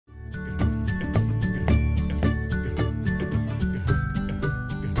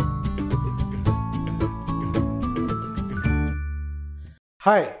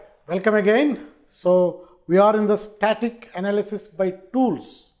Hi, welcome again. So we are in the static analysis by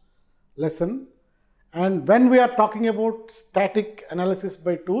tools lesson, and when we are talking about static analysis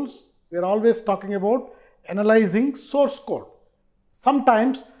by tools, we are always talking about analyzing source code.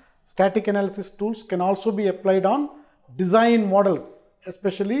 Sometimes static analysis tools can also be applied on design models,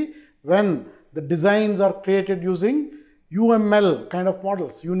 especially when the designs are created using UML kind of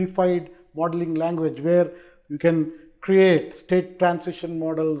models, unified modeling language, where you can create state transition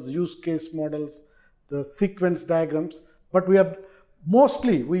models, use case models, the sequence diagrams, but we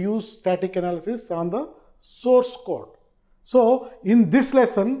use static analysis on the source code. So in this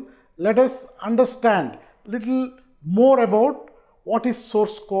lesson, let us understand a little more about what is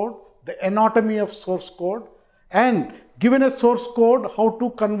source code, the anatomy of source code, and given a source code, how to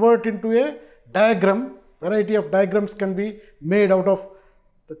convert into a diagram. Variety of diagrams can be made out of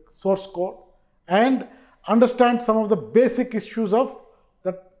the source code, and understand some of the basic issues of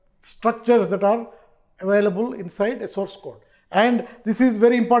the structures that are available inside a source code. And this is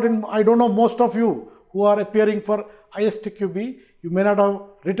very important. I don't know, most of you who are appearing for ISTQB, you may not have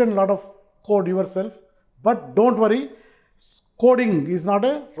written a lot of code yourself, but don't worry, coding is not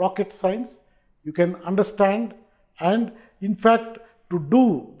a rocket science. You can understand, and in fact, to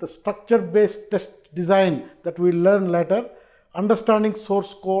do the structure-based test design that we will learn later, understanding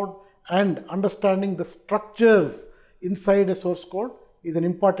source code and understanding the structures inside a source code is an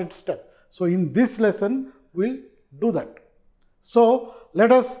important step. So in this lesson, we'll do that. So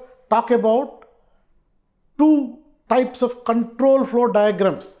let us talk about two types of control flow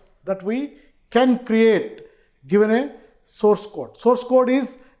diagrams that we can create given a source code. Source code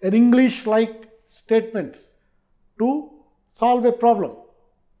is an English-like statements to solve a problem.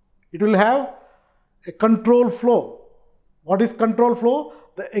 It will have a control flow. What is control flow?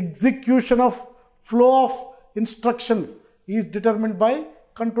 The execution of flow of instructions is determined by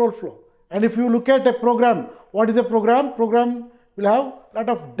control flow. And if you look at a program, what is a program? Program will have a lot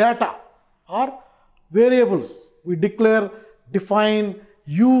of data or variables. We declare, define,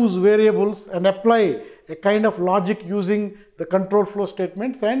 use variables and apply a kind of logic using the control flow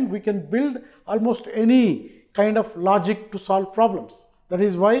statements, and we can build almost any kind of logic to solve problems. That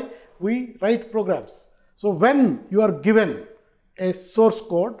is why we write programs. So when you are given a source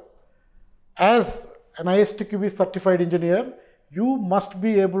code, as an ISTQB certified engineer, you must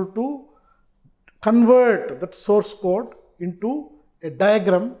be able to convert that source code into a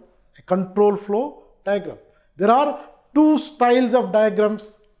diagram, a control flow diagram. There are two styles of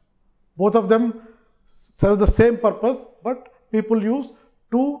diagrams. Both of them serve the same purpose, but people use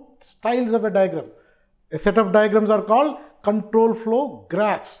two styles of a diagram. A set of diagrams are called control flow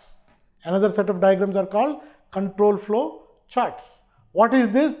graphs. Another set of diagrams are called control flow charts. What is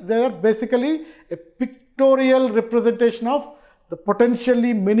this? They are basically a pictorial representation of the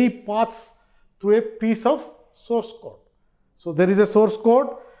potentially many paths through a piece of source code. So there is a source code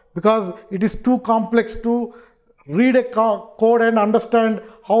because it is too complex to read a code and understand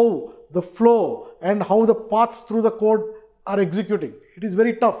how the flow and how the paths through the code are executing. It is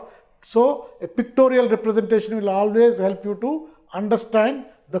very tough. So a pictorial representation will always help you to understand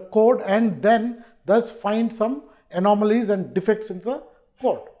the code and then thus find some anomalies and defects in the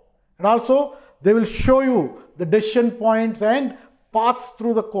code. And also they will show you the decision points and paths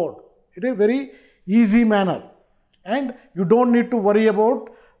through the code in a very easy manner, and you don't need to worry about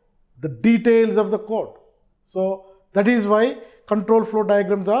the details of the code. So that is why control flow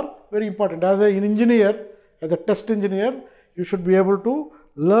diagrams are very important. As an engineer, as a test engineer, you should be able to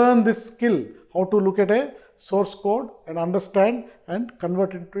learn this skill, how to look at a source code and understand and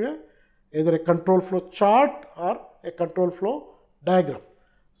convert into either a control flow chart or a control flow diagram.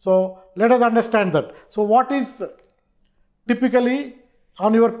 So let us understand that. So what is typically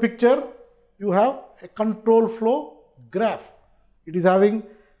on your picture? You have a control flow graph. It is having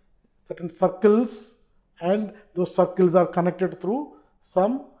certain circles, and those circles are connected through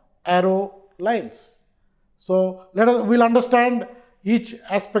some arrow lines. So we'll understand each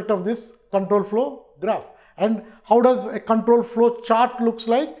aspect of this control flow graph. And how does a control flow chart looks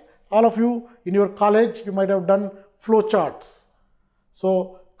like? All of you in your college, you might have done flow charts.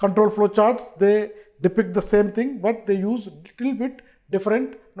 So control flow charts, they depict the same thing, but they use a little bit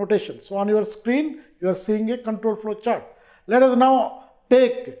different notation. So on your screen, you are seeing a control flow chart. Let us now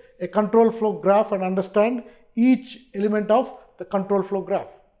take a control flow graph and understand each element of the control flow graph.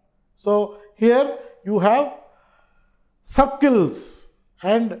 So here you have circles,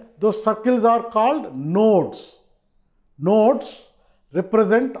 and those circles are called nodes. Nodes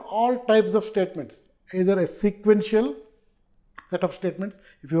represent all types of statements, either a sequential set of statements.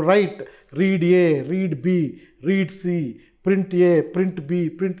 If you write read A, read B, read C, print A, print B,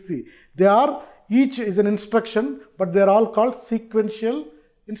 print C. They are, each is an instruction, but they are all called sequential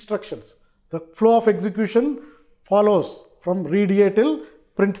instructions. The flow of execution follows from read A till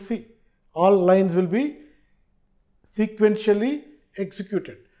print C. All lines will be sequentially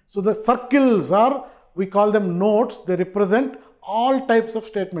executed. So the circles are, we call them nodes. They represent all types of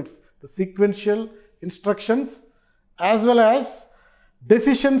statements, the sequential instructions as well as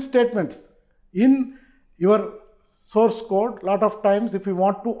decision statements. In your source code, lot of times if you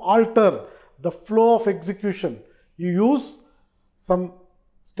want to alter the flow of execution, you use some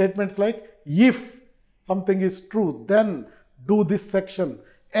statements like if something is true, then do this section,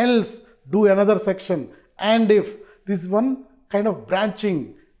 else do another section, and if. This one kind of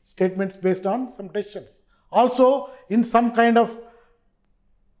branching statements based on some decisions. Also, in some kind of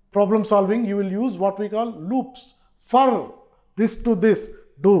problem solving, you will use what we call loops. For this to this,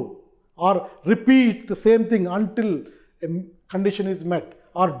 do, or repeat the same thing until a condition is met,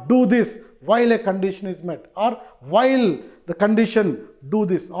 or do this while a condition is met, or while the condition, do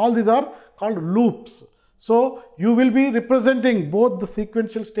this. All these are called loops. So you will be representing both the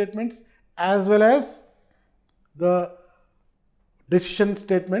sequential statements as well as the decision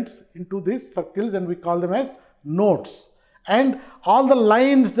statements into these circles, and we call them as nodes. And all the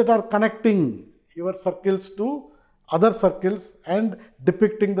lines that are connecting your circles to other circles and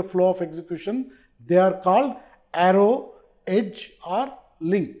depicting the flow of execution, they are called arrow, edge, or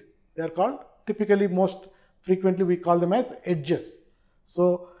link. They are called, typically most frequently we call them as edges.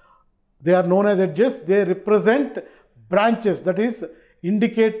 So they are known as edges. They represent branches, that is,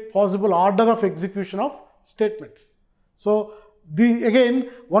 indicate possible order of execution of statements. So again,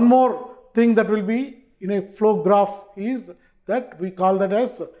 one more thing that will be in a flow graph is that we call that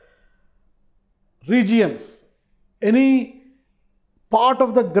as regions. Any part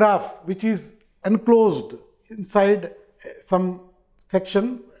of the graph which is enclosed inside some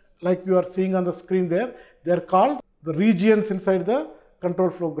section, like you are seeing on the screen there, they are called the regions inside the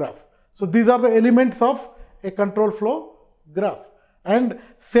control flow graph. So these are the elements of a control flow graph. And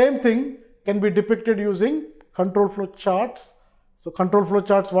same thing can be depicted using control flow charts. So control flow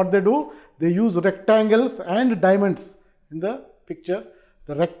charts, what they do, they use rectangles and diamonds in the picture.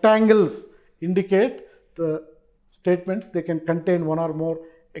 The rectangles indicate the statements. They can contain one or more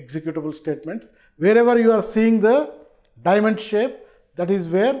executable statements. Wherever you are seeing the diamond shape, that is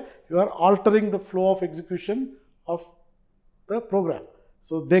where you are altering the flow of execution of the program.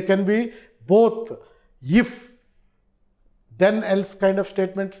 So they can be both if, then, else kind of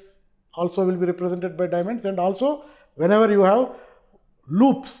statements also will be represented by diamonds, and also whenever you have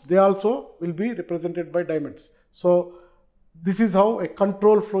loops, they also will be represented by diamonds. So this is how a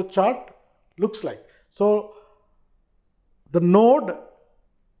control flow chart looks like. So the node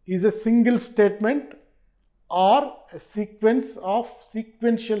is a single statement or a sequence of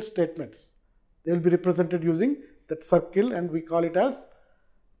sequential statements. They will be represented using that circle, and we call it as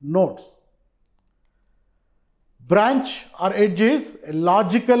nodes. Branch or edge is a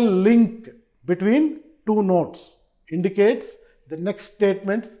logical link between two nodes, indicates the next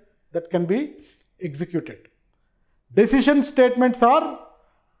statements that can be executed. Decision statements are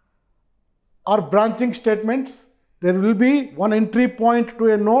branching statements. There will be one entry point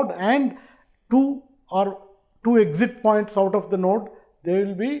to a node and two exit points out of the node. They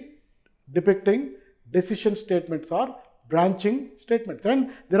will be depicting decision statements or branching statements.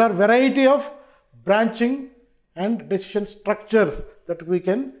 And there are variety of branching and decision structures that we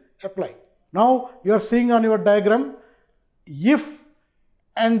can apply. Now you are seeing on your diagram if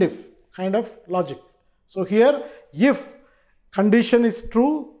and if kind of logic. So here, if condition is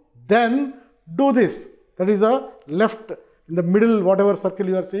true, then do this. That is a left in the middle, whatever circle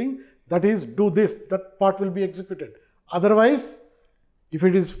you are seeing, that is do this, that part will be executed. Otherwise, if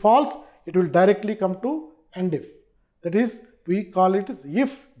it is false, it will directly come to and if. That is, we call it as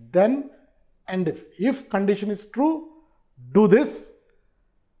if, then, and if. If condition is true, do this,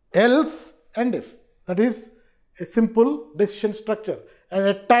 else, and if. That is a simple decision structure. And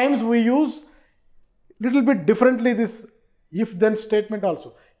at times we use little bit differently this if then statement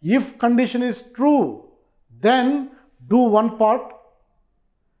also. If condition is true, then do one part.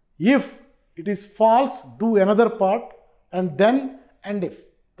 If it is false, do another part, and then and if.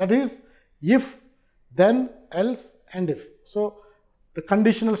 That is if, then, else, and if. So the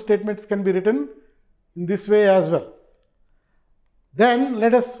conditional statements can be written in this way as well. Then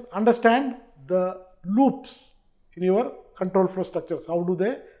let us understand the loops in your control flow structures. How do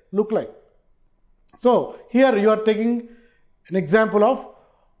they look like? So here you are taking an example of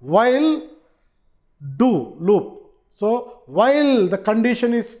while do loop. So while the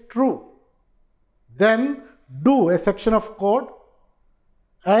condition is true, then do a section of code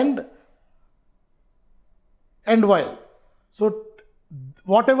and end while. So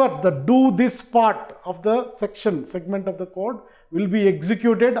whatever the do this part of the segment of the code will be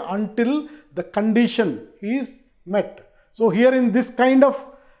executed until the condition is met. So here in this kind of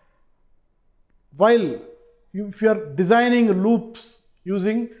while, if you are designing loops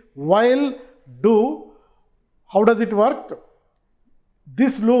using while do, how does it work?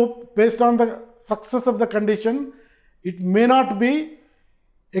 This loop, based on the success of the condition, it may not be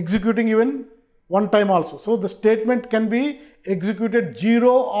executing even one time also. So the statement can be executed 0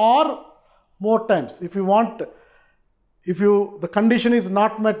 or more times. If you want, the condition is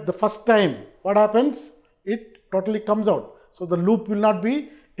not met the first time, what happens? It totally comes out. So the loop will not be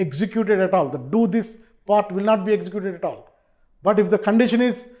executed at all. The do this part will not be executed at all. But if the condition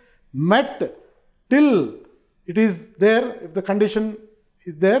is met till it is there, if the condition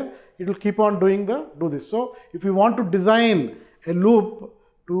is there, it will keep on doing the do this. So if you want to design a loop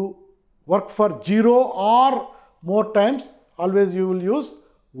to work for 0 or more times, always you will use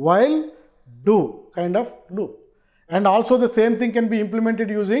while do kind of loop. And also the same thing can be implemented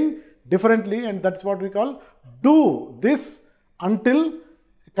using differently, and that's what we call do this until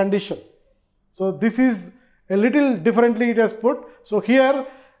condition. So this is a little differently it has put. So here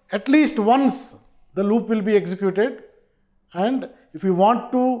at least once the loop will be executed, and if you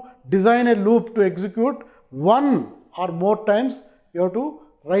want to design a loop to execute one or more times, you have to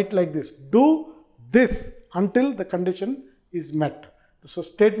write like this: do this until the condition is met. So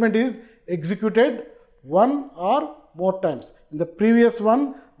statement is executed one or more times. In the previous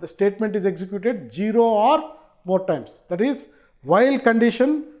one, the statement is executed 0 or more times. That is while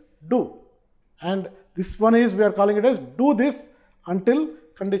condition do. And this one is, we are calling it as do this until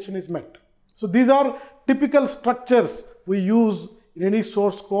condition is met. So these are typical structures we use in any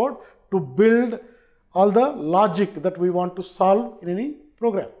source code to build all the logic that we want to solve in any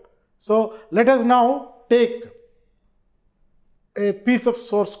program. So let us now take a piece of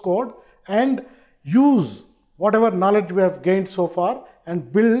source code and use whatever knowledge we have gained so far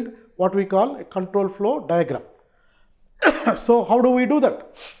and build what we call a control flow diagram. So how do we do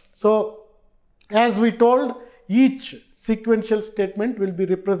that? So as we told, each sequential statement will be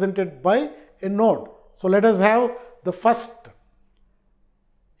represented by a node. So let us have the first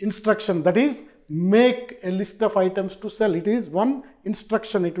instruction, that is make a list of items to sell. It is one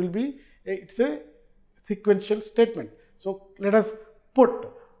instruction. It will be it's a sequential statement. So let us put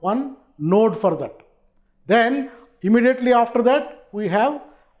one node for that. Then immediately after that we have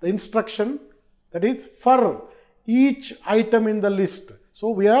the instruction, that is for each item in the list. So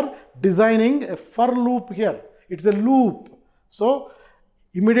we are designing a for loop here. It's a loop. So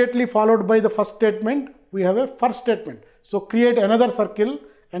immediately followed by the first statement, we have a for statement. So create another circle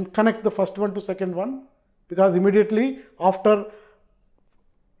and connect the first one to second one, because immediately after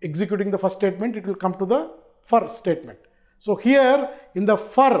executing the first statement, it will come to the for statement. So here in the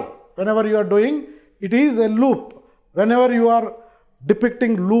for, whenever you are doing, it is a loop. Whenever you are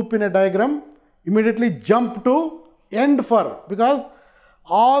depicting loop in a diagram, immediately jump to end for, because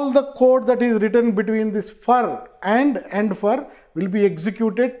all the code that is written between this for and end for will be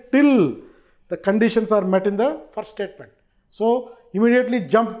executed till the conditions are met in the first statement. So immediately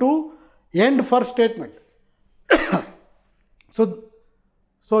jump to end for statement.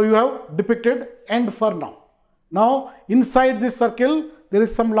 So you have depicted end for now. Now inside this circle there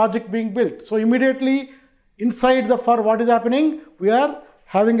is some logic being built. So immediately inside the for, what is happening? We are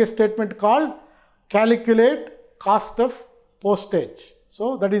having a statement called calculate cost of postage.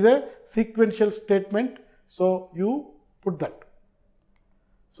 So that is a sequential statement. So you put that.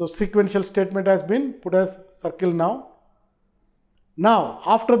 So sequential statement has been put as circle now. Now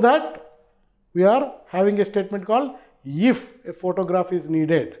after that we are having a statement called if a photograph is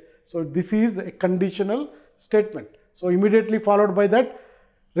needed. So this is a conditional statement. So immediately followed by that,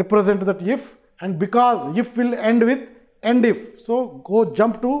 represent that if, and because if will end with end if. So go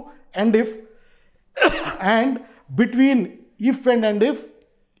jump to end if, and between if and end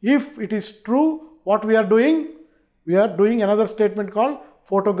if it is true, what we are doing? We are doing another statement called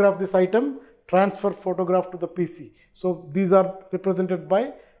photograph this item, transfer photograph to the PC. So these are represented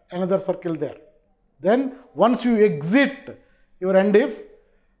by another circle there. Then once you exit your end if,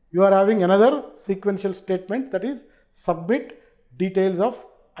 you are having another sequential statement, that is submit details of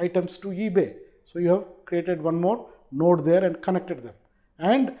items to eBay. So you have created one more node there and connected them.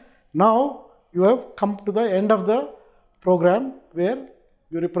 And now you have come to the end of the program where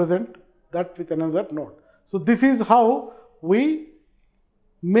you represent that with another node. So this is how we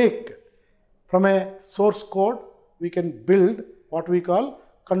make, from a source code, we can build what we call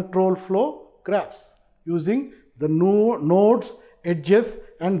control flow graphs using the nodes, edges,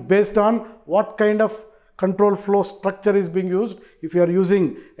 and based on what kind of control flow structure is being used. If you are using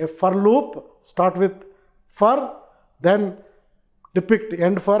a for loop, start with for, then depict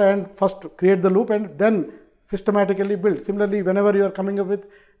end for, and first create the loop and then systematically build. Similarly, whenever you are coming up with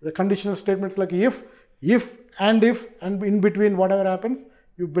the conditional statements like if, and in between whatever happens,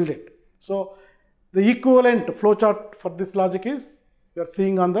 you build it. So the equivalent flowchart for this logic is you are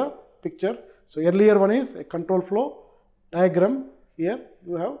seeing on the picture. So earlier one is a control flow diagram. Here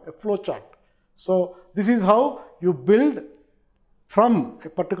you have a flowchart. So this is how you build from a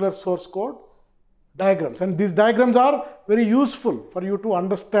particular source code diagrams, and these diagrams are very useful for you to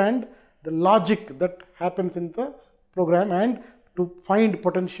understand the logic that happens in the program and to find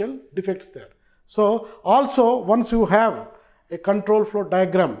potential defects there. So also, once you have a control flow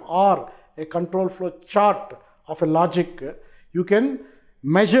diagram or a control flow chart of a logic, you can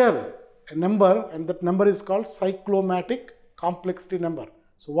measure a number, and that number is called cyclomatic complexity number.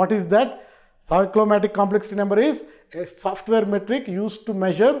 So what is that? Cyclomatic complexity number is a software metric used to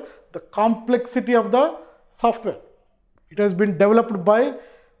measure the complexity of the software. It has been developed by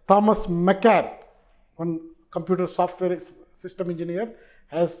Thomas McCabe, one computer software system engineer,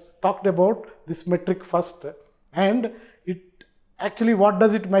 has talked about this metric first. And it actually, what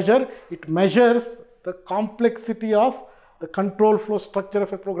does it measure? It measures the complexity of the control flow structure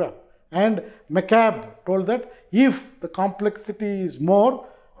of a program. And McCabe told that if the complexity is more,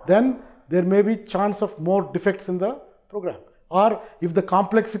 then there may be chance of more defects in the program. Or if the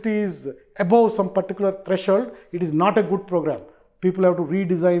complexity is above some particular threshold, it is not a good program. People have to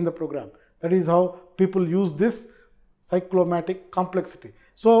redesign the program. That is how people use this cyclomatic complexity.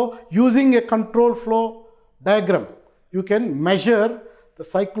 So using a control flow diagram, you can measure the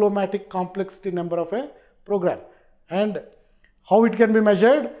cyclomatic complexity number of a program. And how it can be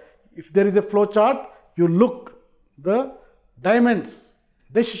measured? If there is a flow chart, you look the diamonds,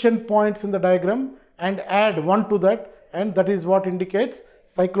 decision points in the diagram and add 1 to that, and that is what indicates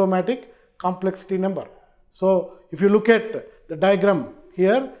cyclomatic complexity number. So if you look at the diagram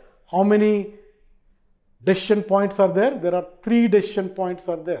here, how many decision points are there? There are 3 decision points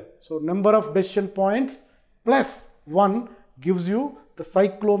are there. So number of decision points plus 1 gives you the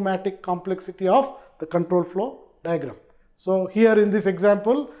cyclomatic complexity of the control flow diagram. So here in this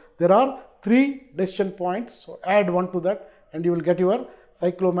example, there are 3 decision points. So add 1 to that and you will get your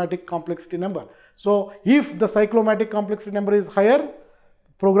cyclomatic complexity number. So if the cyclomatic complexity number is higher,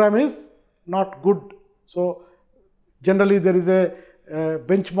 program is not good. So generally there is a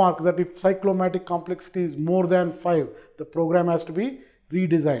benchmark that if cyclomatic complexity is more than 5, the program has to be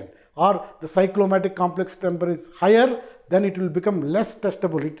redesigned. Or the cyclomatic complexity number is higher, then it will become less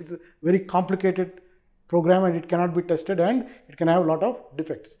testable. It is a very complicated program and it cannot be tested and it can have a lot of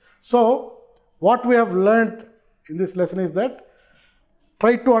defects. So what we have learned in this lesson is that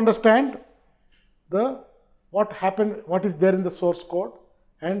try to understand what is there in the source code,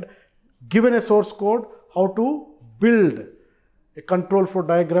 and given a source code, how to build a control flow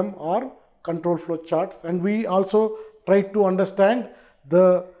diagram or control flow charts. And we also try to understand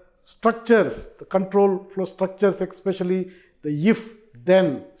the structures, the control flow structures, especially the if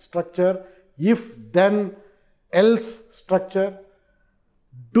then structure, if then else structure,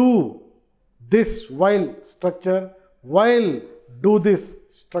 do this while structure, while do this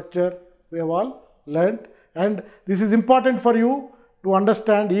structure. We have all learned, and this is important for you to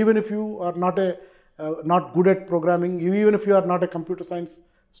understand, even if you are not good at programming, even if you are not a computer science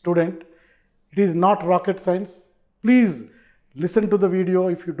student. It is not rocket science. Please listen to the video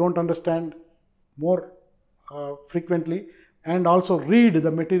if you don't understand more frequently, and also read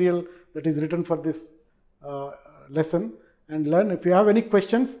the material that is written for this lesson and learn. If you have any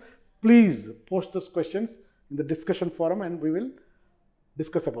questions, please post those questions in the discussion forum and we will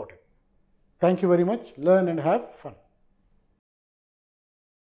discuss about it. Thank you very much. Learn and have fun.